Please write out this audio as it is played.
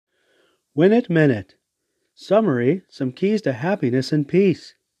Win It Minute. Summary, some keys to happiness and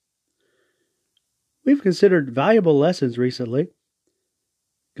peace. We've considered valuable lessons recently.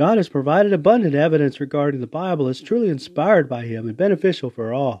 God has provided abundant evidence regarding the Bible as truly inspired by Him and beneficial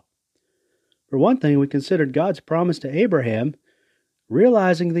for all. For one thing, we considered God's promise to Abraham,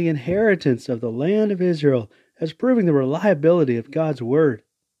 realizing the inheritance of the land of Israel as proving the reliability of God's Word.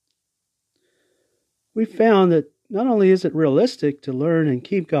 We found that not only is it realistic to learn and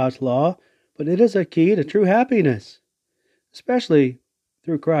keep God's law, but it is a key to true happiness, especially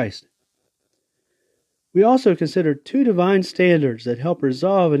through Christ. We also considered two divine standards that help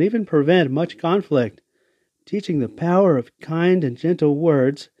resolve and even prevent much conflict, teaching the power of kind and gentle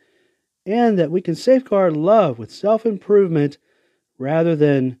words, and that we can safeguard love with self-improvement rather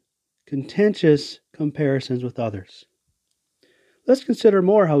than contentious comparisons with others. Let's consider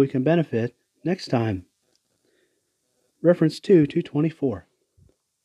more how we can benefit next time. Reference 2:224.